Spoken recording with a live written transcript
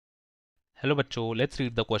Hello bachcho, let's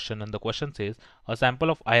read the question, and the question says a sample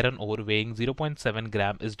of iron ore weighing 0.7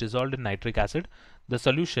 gram is dissolved in nitric acid. The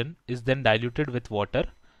solution is then diluted with water,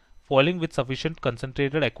 falling with sufficient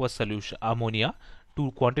concentrated aqueous solution ammonia to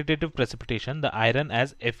quantitative precipitation. The iron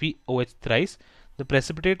as FeOH thrice. The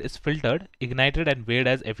precipitate is filtered, ignited and weighed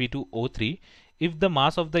as Fe2O3. If the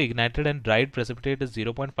mass of the ignited and dried precipitate is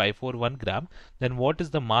 0.541 gram, then what is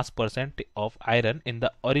the mass percent of iron in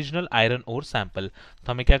the original iron ore sample?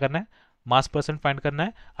 तो हमें क्या करना है, मास percent find करना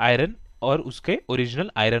है iron और उसके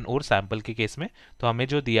original iron और सैंपल के केस में। तो हमें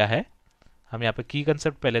जो दिया है, हम यहाँ पे की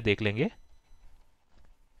कंसेप्ट पहले देख लेंगे,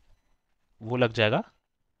 वो लग जाएगा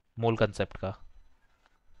मोल कंसेप्ट का,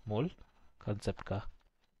 मोल कंसेप्ट का।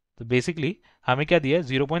 तो बेसिकली हमें क्या दिया है,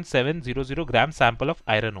 0.700 gram sample of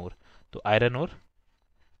iron ore. तो iron ore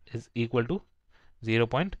is equal to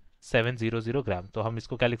 0.700 ग्राम। तो हम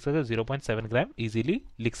इसको क्या लिख सकते हैं, 0.7 ग्राम इजीली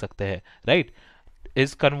लिख सकते हैं, राइट।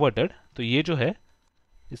 इज कन्वर्टेड, तो ये जो है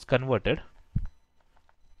is converted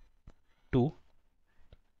to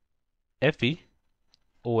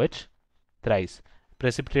FeOH thrice,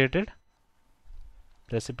 precipitated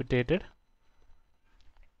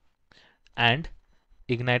and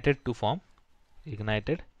ignited to form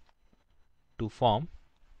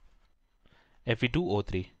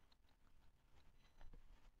Fe2O3.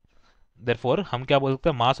 Therefore हम क्या बोल सकते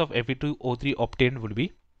हैं, mass of Fe2O3 obtained would be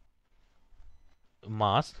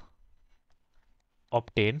mass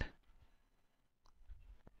obtained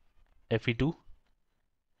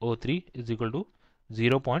Fe2O3 is equal to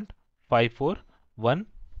 0.541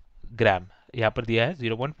 ग्राम। यहाँ पर दिया है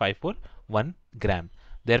 0.541 ग्राम।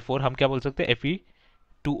 Therefore हम क्या बोल सकते हैं,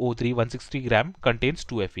 Fe2O3 160 gram contains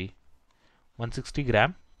 2Fe। 160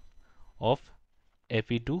 gram of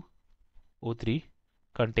Fe2O3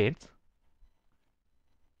 contains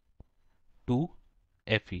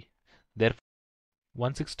 2Fe। Therefore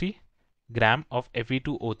 160 gram of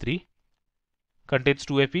Fe2O3 contains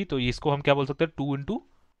 2Fe। तो इसको हम क्या बोल सकते हैं, 2 इंटू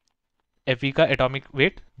Fe का एटॉमिक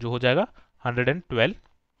वेट जो हो जाएगा 112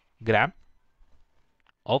 ग्राम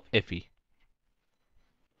ऑफ Fe।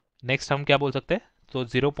 नेक्स्ट हम क्या बोल सकते हैं, तो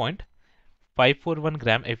 0.541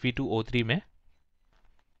 ग्राम Fe2O3 में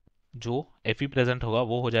जो Fe प्रेजेंट होगा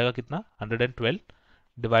वो हो जाएगा कितना, 112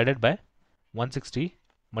 divided by 160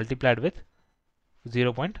 multiplied with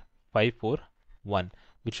 0.541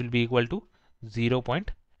 which will be equal to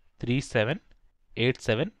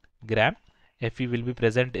 0.3787 gram Fe will be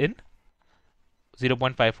present in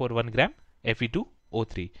 0.541 gram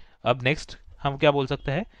Fe2O3। अब नेक्स्ट हम क्या बोल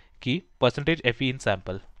सकते हैं कि percentage Fe in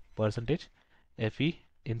sample, percentage Fe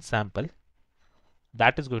in sample,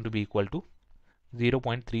 that is going to be equal to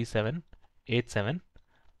 0.3787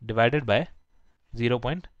 divided by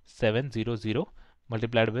 0.700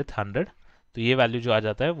 multiplied with 100। तो ये value जो आ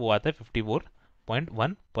जाता है वो आता है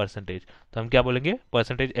 54.1%। तो हम क्या बोलेंगे,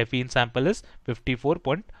 percentage Fe in sample is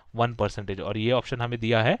 54.1%। और ये ऑप्शन हमें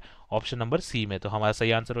दिया है ऑप्शन नंबर सी में। तो हमारा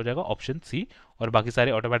सही आंसर हो जाएगा ऑप्शन सी, और बाकी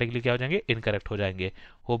सारे ऑटोमेटिकली क्या हो जाएंगे, इनकरेक्ट हो जाएंगे।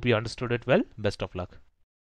 Hope you understood it well, best of luck.